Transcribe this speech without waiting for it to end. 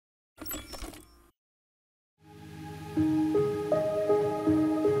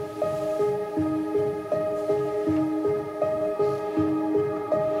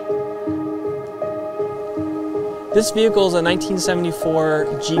This vehicle is a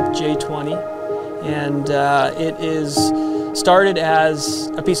 1974 Jeep J20, and it is started as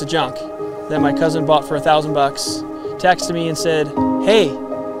a piece of junk that my cousin bought for $1,000. Texted me and said, "Hey,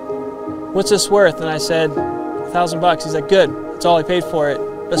 what's this worth?" And I said, $1,000. He's like, "Good, that's all I paid for it.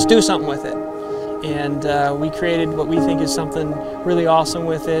 Let's do something with it." And we created what we think is something really awesome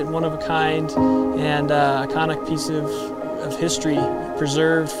with it, one of a kind, and iconic piece of history,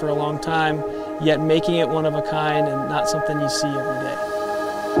 preserved for a long time, yet making it one of a kind and not something you see every day.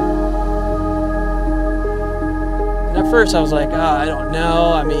 And at first I was like, I don't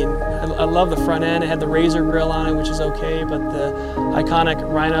know. I mean, I love the front end. It had the Razor grille on it, which is okay, but the iconic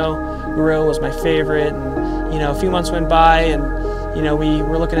Rhino grille was my favorite. And a few months went by, and we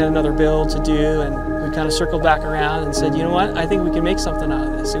were looking at another build to do, and we kind of circled back around and said, you know what, I think we can make something out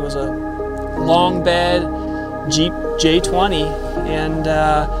of this. It was a long bed Jeep J20, and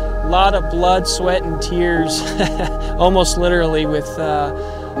a lot of blood, sweat, and tears, almost literally, with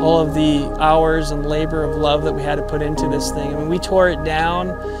all of the hours and labor of love that we had to put into this thing. I mean, we tore it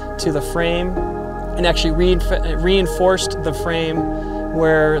down to the frame and actually reinforced the frame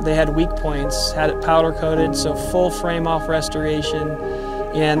where they had weak points, had it powder coated, so full frame off restoration.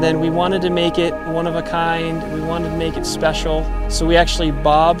 And then we wanted to make it one of a kind, we wanted to make it special. So we actually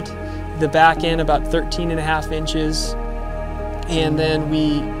bobbed the back end about 13.5 inches, and then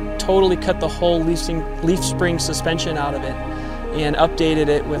we totally cut the whole leaf spring suspension out of it and updated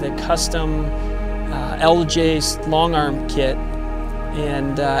it with a custom LJ long arm kit,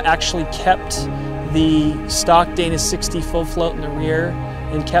 and actually kept the stock Dana 60 full float in the rear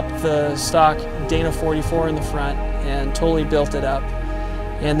and kept the stock Dana 44 in the front, and totally built it up.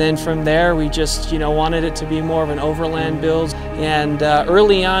 And then from there we just wanted it to be more of an Overland build, and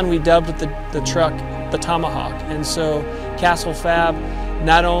early on we dubbed the truck the Tomahawk. And so Castle Fab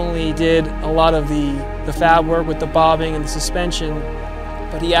not only did a lot of the fab work with the bobbing and the suspension,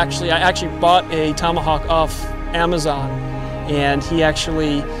 but I actually bought a Tomahawk off Amazon, and he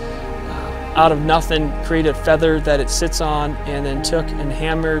actually out of nothing created a feather that it sits on, and then took and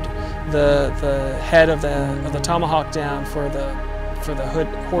hammered the head of the Tomahawk down for the hood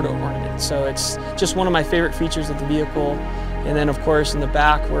ornament. So it's just one of my favorite features of the vehicle. And then of course in the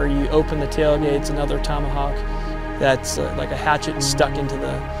back where you open the tailgate, it's another Tomahawk that's like a hatchet stuck into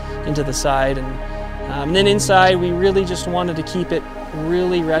the side. And then inside we really just wanted to keep it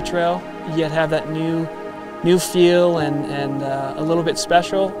really retro, yet have that new feel and a little bit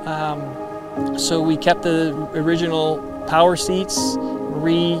special. So we kept the original power seats,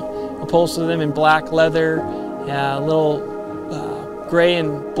 re-upholstered them in black leather, little gray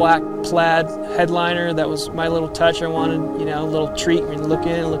and black plaid headliner. That was my little touch. I wanted, a little treat when you look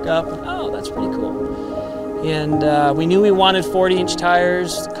in and look up, and, oh, that's pretty cool. And we knew we wanted 40-inch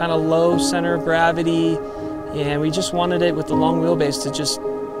tires, kind of low center of gravity, and we just wanted it with the long wheelbase to just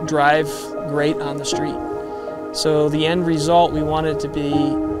drive great on the street. So the end result, we wanted to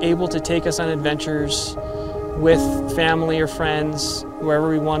be able to take us on adventures with family or friends, wherever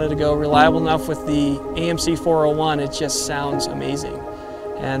we wanted to go. Reliable enough with the HMC 401, it just sounds amazing.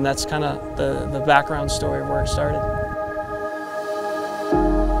 And that's kind of the background story of where it started.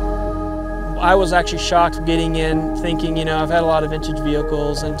 I was actually shocked getting in, thinking, I've had a lot of vintage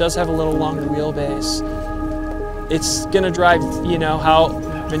vehicles, and it does have a little longer wheelbase. It's going to drive, how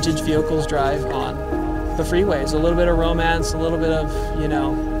vintage vehicles drive on the freeways. A little bit of romance, a little bit of,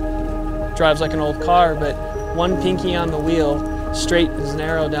 drives like an old car, but one pinky on the wheel, straight as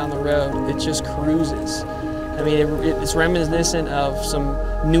narrow down the road, it just cruises. I mean, it's reminiscent of some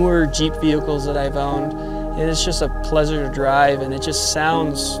newer Jeep vehicles that I've owned, and it's just a pleasure to drive, and it just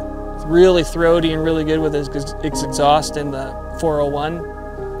sounds really throaty and really good with its exhaust in the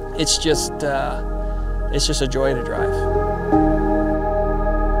 401. It's just a joy to drive.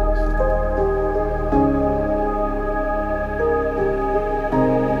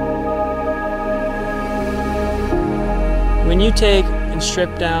 When you take and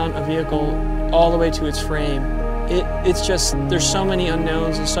strip down a vehicle all the way to its frame, it's just, there's so many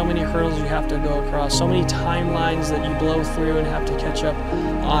unknowns and so many hurdles you have to go across, so many timelines that you blow through and have to catch up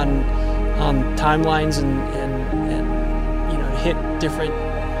on timelines and hit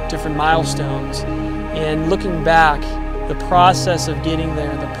different milestones. And looking back, the process of getting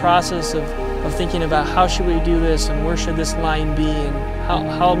there, the process of thinking about how should we do this and where should this line be and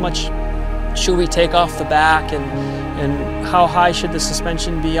how much should we take off the back and how high should the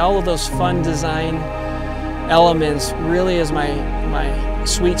suspension be, all of those fun design elements really is my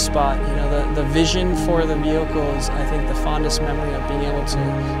sweet spot. The vision for the vehicle is, I think, the fondest memory of being able to,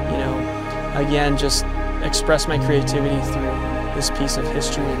 again, just express my creativity through this piece of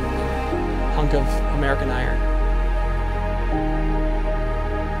history and hunk of American iron.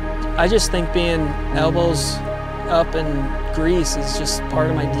 I just think being elbows up in grease is just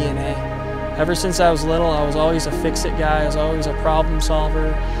part of my DNA. Ever since I was little, I was always a fix-it guy. I was always a problem solver.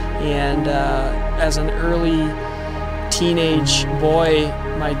 And as an early teenage boy,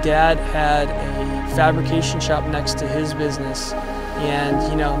 my dad had a fabrication shop next to his business. And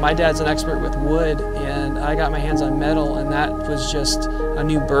you know, my dad's an expert with wood, and I got my hands on metal, and that was just a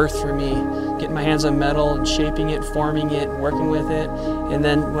new birth for me. Getting my hands on metal and shaping it, forming it, and working with it. And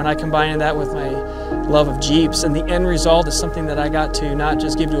then when I combine that with my love of Jeeps, and the end result is something that I got to not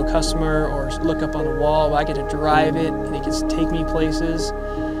just give to a customer or look up on a wall, but I get to drive it, and it gets to take me places.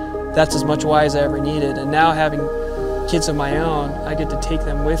 That's as much why as I ever needed. And now having kids of my own, I get to take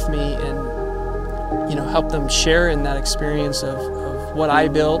them with me and help them share in that experience of what I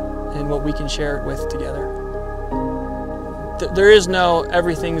built and what we can share it with together. There is no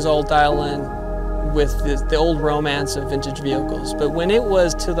everything's all dial in with the old romance of vintage vehicles, but when it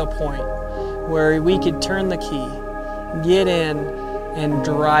was to the point where we could turn the key, get in and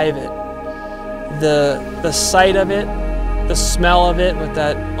drive it, the sight of it, the smell of it with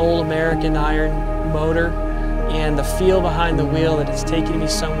that old American iron motor, and the feel behind the wheel that it's taking me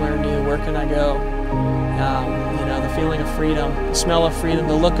somewhere new, where can I go? The feeling of freedom, the smell of freedom,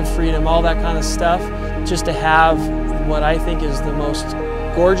 the look of freedom, all that kind of stuff. Just to have what I think is the most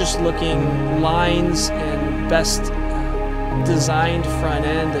gorgeous looking lines and best designed front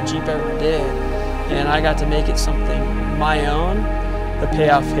end that Jeep ever did, and I got to make it something my own, the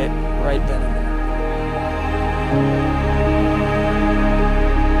payoff hit right then and there.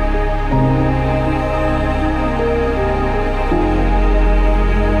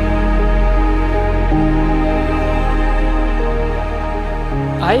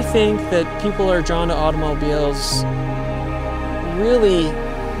 I think that people are drawn to automobiles really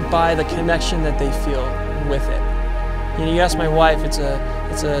by the connection that they feel with it. You ask my wife, it's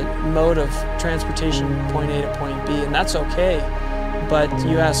a mode of transportation, point A to point B, and that's okay. But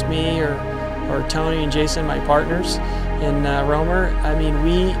you ask me or Tony and Jason, my partners in Romer, I mean,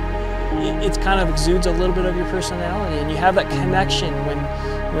 it kind of exudes a little bit of your personality, and you have that connection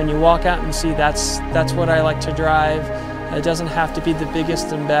when you walk out and see that's what I like to drive. It doesn't have to be the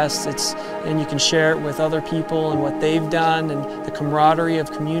biggest and best, and you can share it with other people and what they've done, and the camaraderie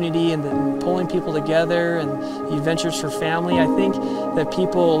of community, and pulling people together, and the adventures for family. I think that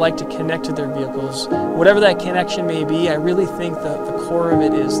people like to connect to their vehicles. Whatever that connection may be, I really think the core of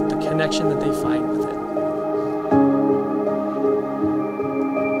it is the connection that they find with it.